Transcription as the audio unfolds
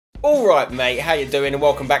Alright mate, how you doing, and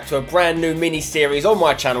welcome back to a brand new mini-series on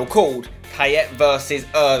my channel called Payet vs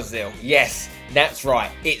Özil. Yes, that's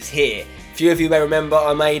right, it's here. A few of you may remember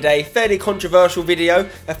I made a fairly controversial video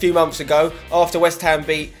a few months ago after West Ham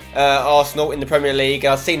beat Arsenal in the Premier League,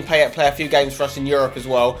 and I've seen Payet play a few games for us in Europe as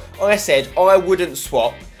well. I said I wouldn't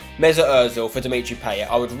swap Mesut Özil for Dimitri Payet.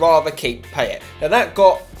 I would rather keep Payet. Now that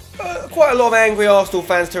got quite a lot of angry Arsenal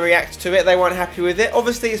fans to react to it. They weren't happy with it.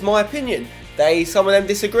 Obviously it's my opinion. Some of them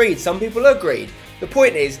disagreed, some people agreed. The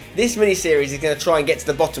point is, this mini-series is going to try and get to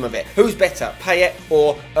the bottom of it. Who's better, Payet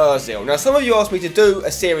or Özil? Now, some of you asked me to do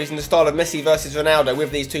a series in the style of Messi versus Ronaldo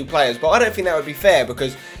with these two players, but I don't think that would be fair,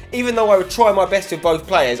 because even though I would try my best with both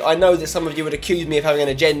players, I know that some of you would accuse me of having an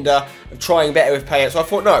agenda, of trying better with Payet, so I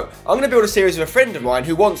thought, no, I'm going to build a series with a friend of mine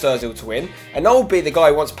who wants Özil to win, and I'll be the guy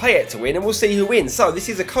who wants Payet to win, and we'll see who wins. So, this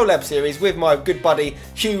is a collab series with my good buddy,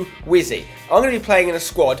 Hugh Wizzy. I'm going to be playing in a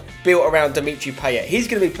squad built around Dimitri Payet. He's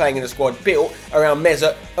going to be playing in a squad built around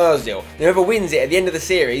Mesut Özil. Whoever wins it at the end of the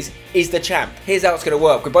series is the champ. Here's how it's going to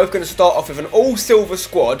work. We're both going to start off with an all-silver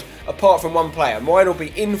squad, apart from one player. Mine will be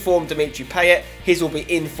in-form Dimitri Payet, his will be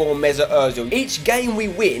in-form Mesut Özil. Each game we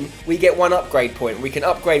win, we get one upgrade point. We can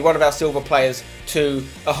upgrade one of our silver players to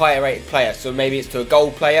a higher rated player. So maybe it's to a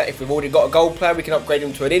gold player. If we've already got a gold player, we can upgrade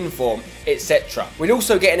him to an in-form, etc. We'd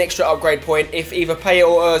also get an extra upgrade point if either Payet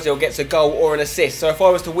or Özil gets a goal or an assist. So if I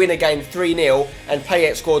was to win a game 3-0 and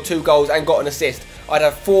Payet scored 2 goals and got an assist, I'd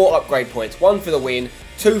have 4 upgrade points. 1 for the win,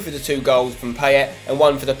 2 for the 2 goals from Payet, and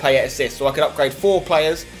 1 for the Payet assist. So I could upgrade 4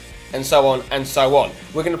 players, and so on and so on.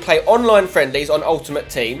 We're going to play online friendlies on Ultimate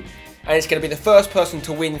Team, and it's going to be the first person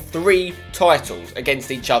to win 3 titles against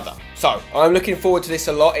each other. So, I'm looking forward to this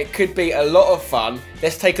a lot. It could be a lot of fun.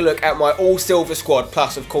 Let's take a look at my all-silver squad,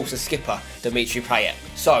 plus, of course, a skipper, Dimitri Payet.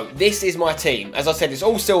 So, this is my team. As I said, it's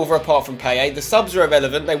all silver apart from Payet. The subs are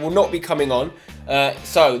irrelevant. They will not be coming on.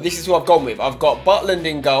 So, this is who I've gone with. I've got Butland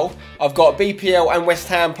in goal. I've got BPL and West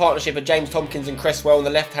Ham partnership of James Tompkins and Cresswell on the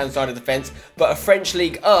left-hand side of the fence, but a French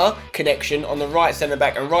League 1 connection on the right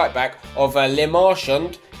centre-back and right-back of Le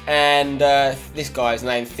Marchand and this guy's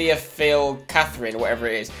name, Theophile Catherine, whatever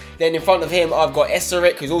it is. Then in front of him, I've got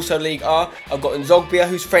Eseric, who's also League R. I've got Nzogbia,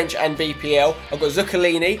 who's French and BPL. I've got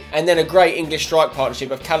Zuccolini, and then a great English strike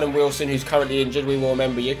partnership of Callum Wilson, who's currently injured, we will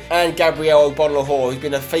remember you, and Gabriel Bonlahor, who's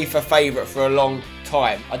been a FIFA favourite for a long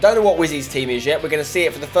time. I don't know what Wizzy's team is yet. We're going to see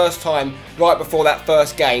it for the first time right before that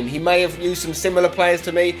first game. He may have used some similar players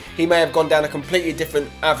to me. He may have gone down a completely different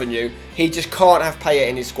avenue. He just can't have Payet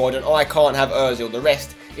in his squad, and I can't have Özil. The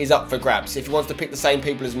rest is up for grabs. If he wants to pick the same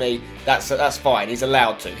people as me, that's fine. He's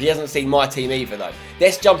allowed to. He hasn't seen my team either, though.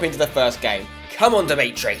 Let's jump into the first game. Come on,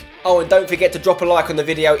 Dimitri. Oh, and don't forget to drop a like on the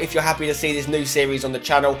video if you're happy to see this new series on the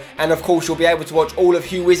channel. And of course, you'll be able to watch all of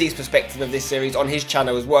Hugh Wizzy's perspective of this series on his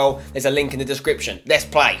channel as well. There's a link in the description. Let's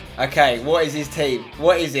play. Okay, what is his team?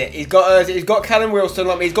 What is it? He's got Callum Wilson,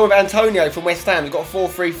 like me. He's gone with Antonio from West Ham. He's got a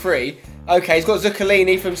 4-3-3. Okay, he's got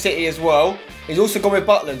Zuccolini from City as well. He's also gone with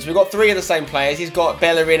Butland. So we've got 3 of the same players. He's got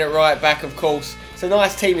Bellerin at right back, of course. It's a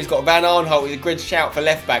nice team. He's got Van Arnholt. He's a good shout for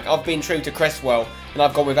left back. I've been true to Cresswell, and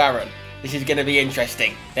I've gone with Aaron. This is going to be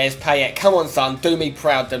interesting. There's Payet. Come on, son. Do me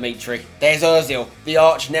proud, Dimitri. There's Özil, the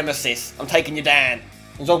arch nemesis. I'm taking you down.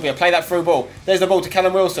 Nzogbia, play that through ball. There's the ball to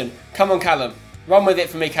Callum Wilson. Come on, Callum. Run with it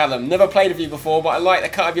for me, Callum. Never played with you before, but I like the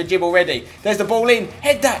cut of your jib already. There's the ball in.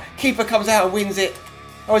 Head that. Keeper comes out and wins it.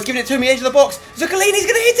 Oh, he's giving it to me, edge of the box. Zuccolini's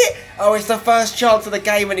going to hit it. Oh, it's the first chance of the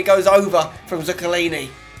game and it goes over from Zuccolini.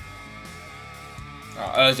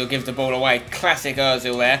 Oh, Özil gives the ball away. Classic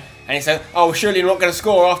Özil there. And he said, oh, surely you're not going to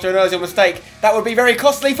score after an Özil mistake. That would be very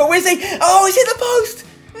costly for Wizzy. Oh, he's hit the post.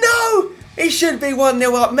 No. He should be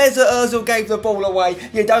 1-0 up. Mesut Özil gave the ball away.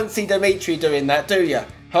 You don't see Dimitri doing that, do you?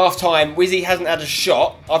 Half time, Wizzy hasn't had a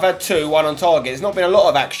shot. I've had 2, 1 on target. There's not been a lot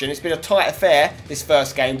of action. It's been a tight affair, this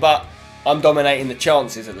first game, but I'm dominating the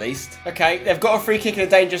chances at least. Okay, they've got a free kick in a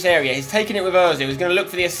dangerous area. He's taking it with Özil. He's going to look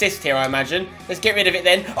for the assist here, I imagine. Let's get rid of it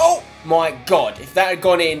then. Oh, my God. If that had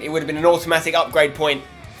gone in, it would have been an automatic upgrade point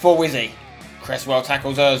for Wizzy. Cresswell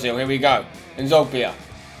tackles Özil. Here we go. Nzogbia.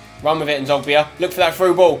 Run with it, Nzogbia. Look for that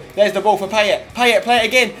through ball. There's the ball for Payet. Payet, play it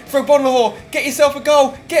again. Through Bonlahor. Get yourself a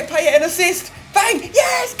goal. Get Payet an assist. Bang!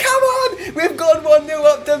 Yes! Come on! We've gone 1-0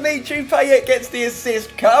 up. Dimitri Payet gets the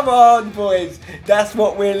assist. Come on, boys. That's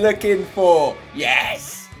what we're looking for.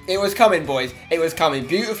 Yes! It was coming, boys. It was coming.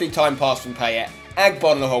 Beautifully timed pass from Payet.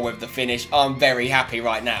 Bonlahor with the finish. I'm very happy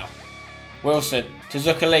right now. Wilson to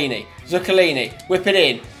Zuccolini. Zuccolini, whip it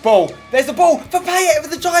in. Ball. There's the ball for Payet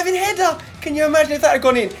with the driving header. Can you imagine if that had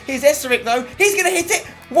gone in? Here's Eseric though. He's going to hit it.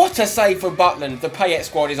 What a save from Butland. The Payet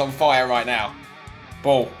squad is on fire right now.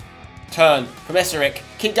 Ball. Turn from Eseric.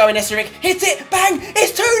 Keep going, Eseric. Hit it. Bang.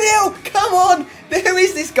 It's 2-0. come on! Who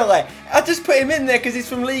is this guy? I just put him in there because he's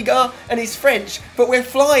from Liga and he's French, but we're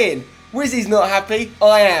flying. Wizzy's not happy.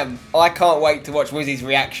 I am. I can't wait to watch Wizzy's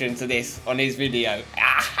reaction to this on his video.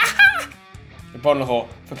 Bonlahor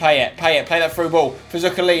for Payet. Payet, play that through ball for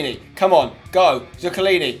Zuccolini. Come on, go.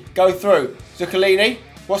 Zuccolini, go through. Zuccolini,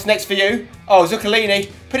 what's next for you? Oh, Zuccolini,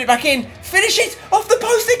 put it back in. Finish it off the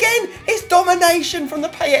post again. It's domination from the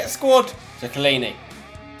Payet squad. Zuccolini,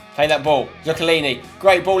 play that ball. Zuccolini,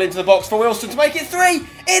 great ball into the box for Wilson to make it 3.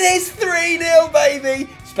 It is 3-0, baby.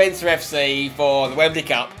 Spencer FC for the Wembley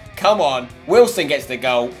Cup. Come on, Wilson gets the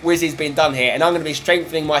goal. Wizzy's been done here, and I'm going to be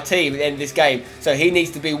strengthening my team at the end of this game, so he needs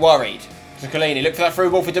to be worried. Zuccolini, look for that through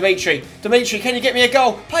ball for Dimitri. Dimitri, can you get me a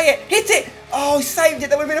goal? Payet, hit it! Oh, he saved it.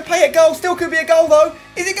 That would have been a Payet goal. Still could be a goal, though.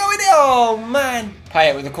 Is it going in? Oh, man.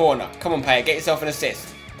 Payet with the corner. Come on, Payet, get yourself an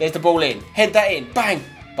assist. There's the ball in. Head that in. Bang.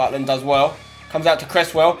 Butland does well. Comes out to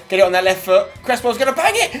Cresswell. Get it on that left foot. Cresswell's going to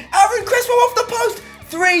bang it. Aaron Cresswell off the post.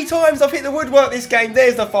 3 times I've hit the woodwork this game.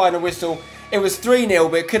 There's the final whistle. It was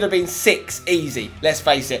 3-0, but it could have been 6 easy. Let's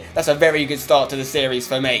face it, that's a very good start to the series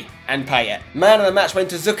for me and Payet. Man of the match went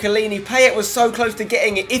to Zuccolini. Payet was so close to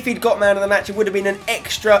getting it. If he'd got man of the match, it would have been an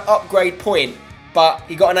extra upgrade point. But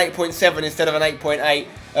he got an 8.7 instead of an 8.8.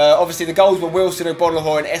 Obviously, the goals were Wilson and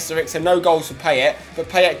Bonlahor and Eseric, so no goals for Payet. But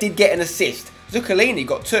Payet did get an assist. Zuccolini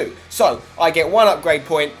got 2. So, I get 1 upgrade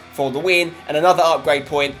point for the win and another upgrade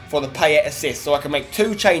point for the Payet assist. So I can make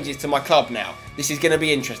 2 changes to my club now. This is going to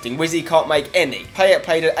be interesting. Wizzy can't make any. Payet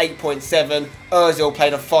played at 8.7. Özil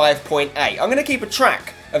played at 5.8. I'm going to keep a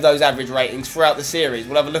track of those average ratings throughout the series.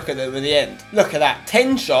 We'll have a look at them at the end. Look at that.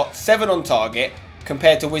 10 shots, 7 on target,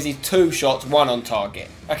 compared to Wizzy's 2 shots, 1 on target.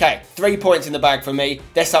 Okay, 3 points in the bag for me.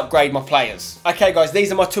 Let's upgrade my players. Okay, guys,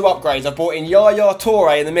 these are my 2 upgrades. I brought in Yaya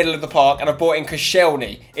Toure in the middle of the park, and I brought in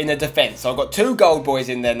Koscielny in the defence. So I've got 2 gold boys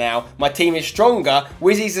in there now. My team is stronger.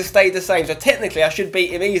 Wizzy's has stayed the same, so technically I should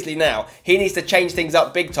beat him easily now. He needs to change things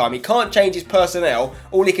up big time. He can't change his personnel.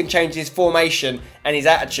 All he can change is his formation and his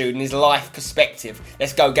attitude and his life perspective.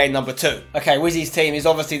 Let's go game number 2. Okay, Wizzy's team is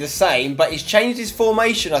obviously the same, but he's changed his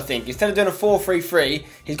formation, I think. Instead of doing a 4-3-3,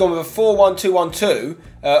 he's gone with a 4-1-2-1-2.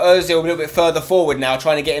 Özil a little bit further forward now,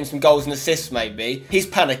 trying to get him some goals and assists maybe. He's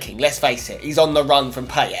panicking, let's face it. He's on the run from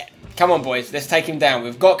Payet. Come on, boys, let's take him down.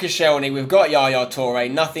 We've got Koscielny, we've got Yaya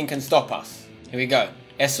Toure. Nothing can stop us. Here we go.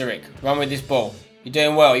 Eseric, run with this ball. You're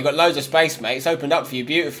doing well. You've got loads of space, mate. It's opened up for you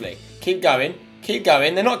beautifully. Keep going. Keep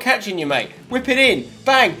going. They're not catching you, mate. Whip it in.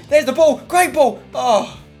 Bang. There's the ball. Great ball.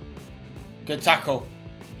 Oh. Good tackle.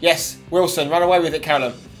 Yes. Wilson. Run away with it,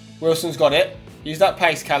 Callum. Wilson's got it. Use that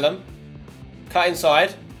pace, Callum. Cut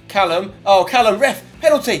inside. Callum. Oh, Callum. Ref.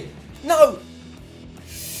 Penalty. No.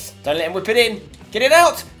 Don't let him whip it in. Get it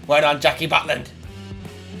out. Well done, Jackie Butland.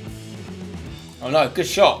 Oh, no. Good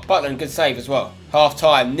shot. Butland, good save as well. Half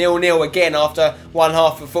time, 0-0 again after 1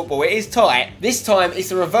 half of football. It is tight. This time it's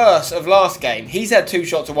the reverse of last game. He's had 2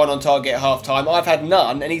 shots and 1 on target at half time. I've had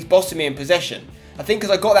none and he's bossing me in possession. I think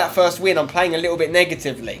because I got that first win, I'm playing a little bit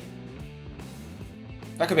negatively.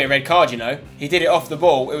 That could be a red card, you know. He did it off the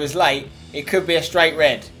ball. It was late. It could be a straight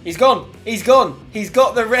red. He's gone. He's gone. He's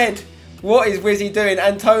got the red. What is Wizzy doing?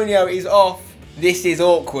 Antonio is off. This is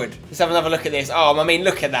awkward. Let's have another look at this. Oh, I mean,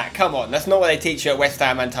 look at that. Come on. That's not what they teach you at West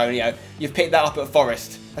Ham, Antonio. You've picked that up at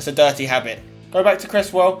Forest. That's a dirty habit. Go back to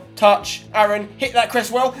Cresswell. Touch. Aaron. Hit that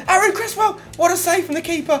Cresswell. Aaron Cresswell. What a save from the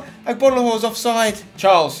keeper. Bonlahor's offside.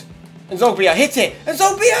 Charles. And Zogbia. Hit it. And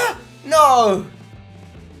Zogbia. No.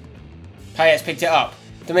 Payet's picked it up.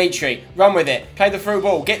 Dimitri. Run with it. Play the through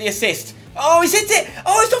ball. Get the assist. Oh, he's hit it.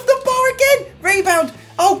 Oh, it's off the bar again. Rebound.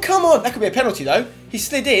 Oh, come on. That could be a penalty, though. He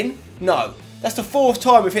slid in. No. That's the 4th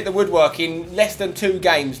time we've hit the woodwork in less than 2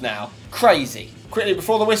 games now. Crazy. Quickly,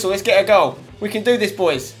 before the whistle, let's get a goal. We can do this,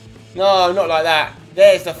 boys. No, not like that.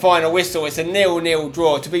 There's the final whistle. It's a 0-0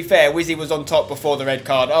 draw. To be fair, Wizzy was on top before the red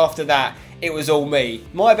card. After that, it was all me.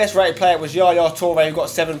 My best rated player was Yaya Toure, who got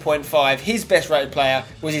 7.5. His best rated player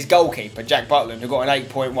was his goalkeeper, Jack Butland, who got an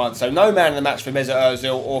 8.1. So no man in the match for Mesut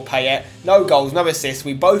Özil or Payet. No goals, no assists.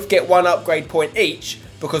 We both get 1 upgrade point each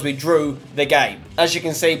because we drew the game. As you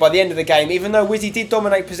can see, by the end of the game, even though Wizzy did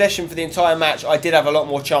dominate possession for the entire match, I did have a lot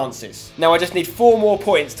more chances. Now I just need 4 more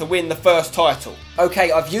points to win the first title.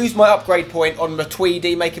 Okay, I've used my upgrade point on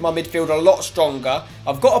Matuidi, making my midfield a lot stronger.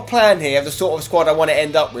 I've got a plan here of the sort of squad I want to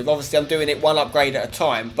end up with. Obviously, I'm doing it 1 upgrade at a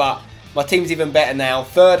time, but my team's even better now.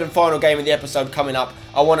 3rd and final game of the episode coming up.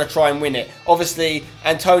 I want to try and win it. Obviously,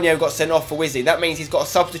 Antonio got sent off for Wizzy. That means he's got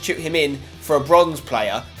to substitute him in for a bronze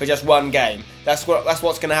player for just 1 game. That's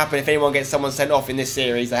what's going to happen if anyone gets someone sent off in this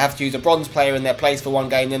series. They have to use a bronze player in their place for 1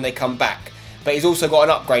 game, then they come back. But he's also got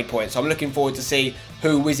an upgrade point, so I'm looking forward to see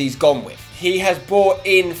who Wizzy's gone with. He has brought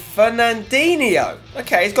in Fernandinho.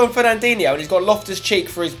 Okay, he's gone Fernandinho and he's got Loftus-Cheek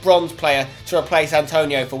for his bronze player to replace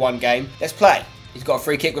Antonio for one game. Let's play. He's got a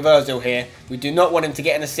free kick with Özil here. We do not want him to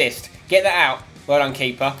get an assist. Get that out. Well done,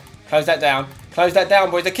 keeper. Close that down. Close that down,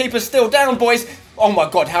 boys. The keeper's still down, boys. Oh my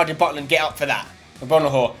God, how did Butland get up for that?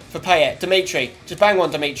 Bonahor for Payet. Dimitri. Just bang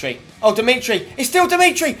one, Dimitri. Oh, Dimitri. It's still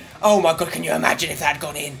Dimitri. Oh my God, can you imagine if that had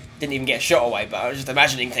gone in? Didn't even get a shot away, but I was just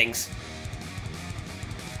imagining things.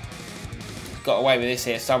 Got away with this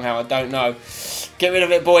here somehow, I don't know. Get rid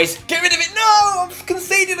of it, boys. Get rid of it. No, I've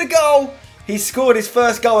conceded a goal. He scored his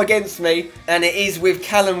first goal against me, and it is with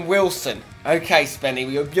Callum Wilson. Okay,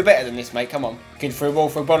 Spenny, you're better than this, mate. Come on. Good through ball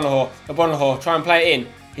for Bonahor. Bonahor, try and play it in.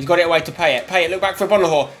 He's got it away to Payet. Payet, look back for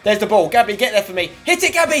Bonahor. There's the ball. Gabby, get there for me. Hit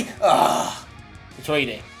it, Gabby. Ah.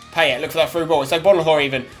 Tweedy. Payet, look for that through ball. It's like Bonahor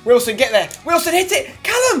even. Wilson, get there. Wilson, hit it.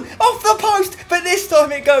 Callum, off the post. But this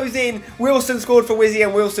time it goes in. Wilson scored for Wizzy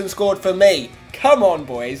and Wilson scored for me. Come on,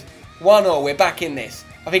 boys. 1-0. We're back in this.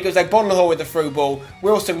 I think it was like Bonahor with the through ball.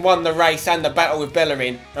 Wilson won the race and the battle with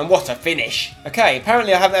Bellerin. And what a finish. Okay,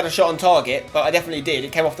 apparently I haven't had a shot on target, but I definitely did.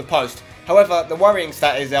 It came off the post. However, the worrying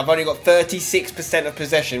stat is that I've only got 36% of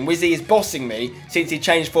possession. Wizzy is bossing me since he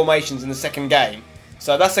changed formations in the second game.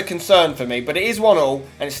 So that's a concern for me, but it is 1-0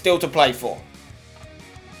 and it's still to play for.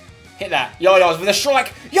 Hit that. Yaya's with a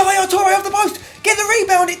strike. Yaya Toure off the post. Get the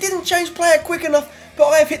rebound. It didn't change player quick enough, but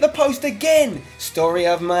I have hit the post again. Story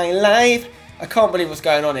of my life. I can't believe what's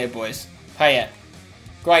going on here, boys. Payet.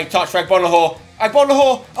 Great touch for Bonahor.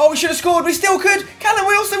 Bonahor. Oh, we should have scored. We still could. Callum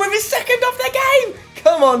Wilson with his second of the game.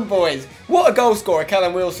 Come on, boys. What a goal scorer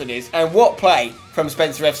Callum Wilson is. And what play from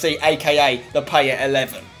Spencer FC, a.k.a. the Payet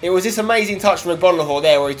 11. It was this amazing touch from Bonahor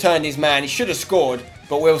there where he turned his man. He should have scored,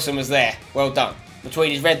 but Wilson was there. Well done.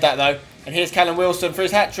 Tweedy's read that, though. And here's Callum Wilson for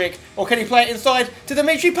his hat-trick. Or can he play it inside to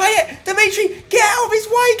Dimitri Payet? Dimitri, get out of his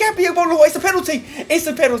way, Gabby Bonahor. It's a penalty. It's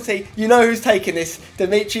a penalty. You know who's taking this.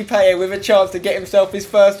 Dimitri Payet with a chance to get himself his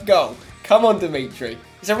first goal. Come on, Dimitri.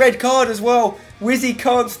 It's a red card as well. Wizzy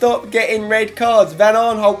can't stop getting red cards. Van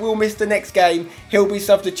Arnholt will miss the next game. He'll be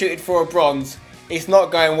substituted for a bronze. It's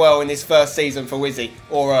not going well in this first season for Wizzy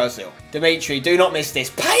or Özil. Dimitri, do not miss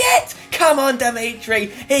this. Payet! Come on, Dimitri.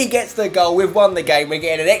 He gets the goal. We've won the game. We're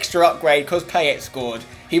getting an extra upgrade because Payet scored.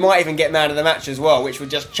 He might even get man of the match as well, which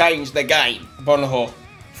would just change the game. Bonahor.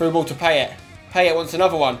 Through ball to Payet. Payet wants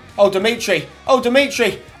another one. Oh, Dimitri. Oh,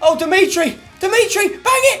 Dimitri. Oh, Dimitri. Dimitri, bang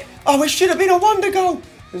it. Oh, it should have been a wonder goal.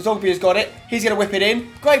 And Zogbia's got it. He's going to whip it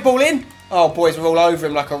in. Great ball in. Oh, boys, we're all over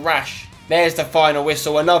him like a rash. There's the final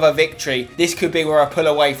whistle, another victory. This could be where I pull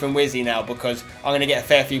away from Wizzy now because I'm going to get a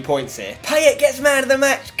fair few points here. Payet gets man of the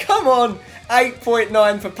match. Come on.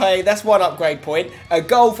 8.9 for Payet. That's one upgrade point. A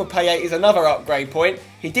goal for Payet is another upgrade point.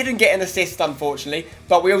 He didn't get an assist, unfortunately,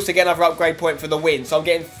 but we also get another upgrade point for the win. So I'm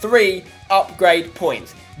getting 3 upgrade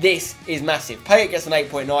points. This is massive. Payet gets an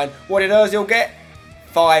 8.9. What did Özil get?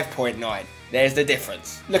 5.9. There's the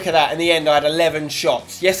difference. Look at that. In the end, I had 11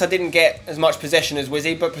 shots. Yes, I didn't get as much possession as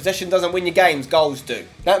Wizzy, but possession doesn't win your games. Goals do.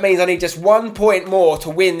 That means I need just 1 point more to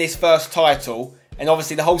win this first title. And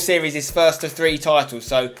obviously, the whole series is first of 3 titles.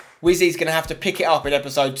 So Wizzy's going to have to pick it up in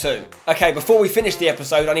episode 2. Okay, before we finish the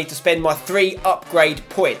episode, I need to spend my 3 upgrade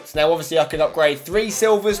points. Now, obviously, I can upgrade 3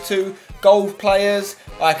 silvers to gold players.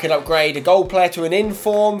 I could upgrade a gold player to an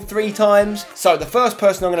inform 3 times. So the first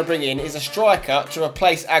person I'm going to bring in is a striker to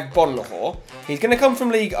replace Bonahor. He's going to come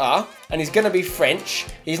from Ligue A and he's going to be French.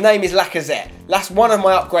 His name is Lacazette. That's one of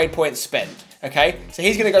my upgrade points spent. Okay, so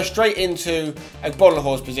he's going to go straight into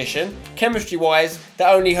Bonahor's position. Chemistry-wise,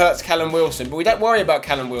 that only hurts Callum Wilson. But we don't worry about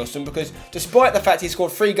Callum Wilson because despite the fact he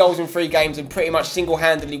scored 3 goals in 3 games and pretty much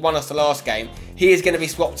single-handedly won us the last game, he is going to be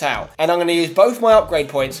swapped out. And I'm going to use both my upgrade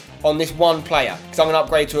points on this one player because I'm going to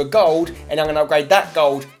upgrade to a gold and I'm going to upgrade that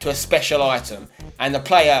gold to a special item. And the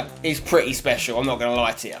player is pretty special, I'm not going to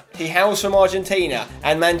lie to you. He hails from Argentina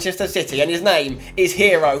and Manchester City, and his name is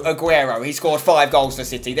Hero Aguero. He scored 5 goals for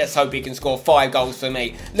City. Let's hope he can score 5 goals for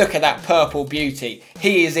me. Look at that purple beauty.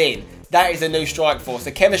 He is in. That is the new strike force.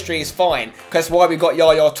 The chemistry is fine. That's why we got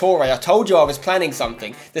Yaya Toure. I told you I was planning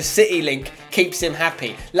something. The City link keeps him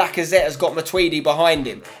happy. Lacazette has got Matuidi behind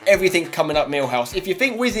him. Everything's coming up Millhouse. If you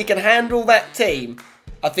think Wizzy can handle that team,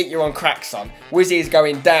 I think you're on crack, son. Wizzy is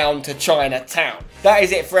going down to Chinatown. That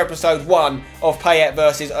is it for episode 1 of Payet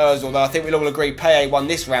versus Özil. Though I think we'll all agree Payet won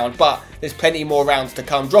this round, but there's plenty more rounds to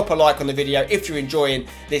come. Drop a like on the video if you're enjoying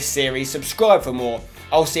this series. Subscribe for more.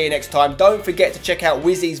 I'll see you next time. Don't forget to check out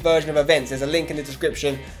Wizzy's version of events. There's a link in the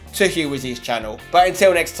description to Hugh Wizzy's channel. But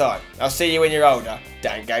until next time, I'll see you when you're older.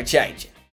 Don't go changing.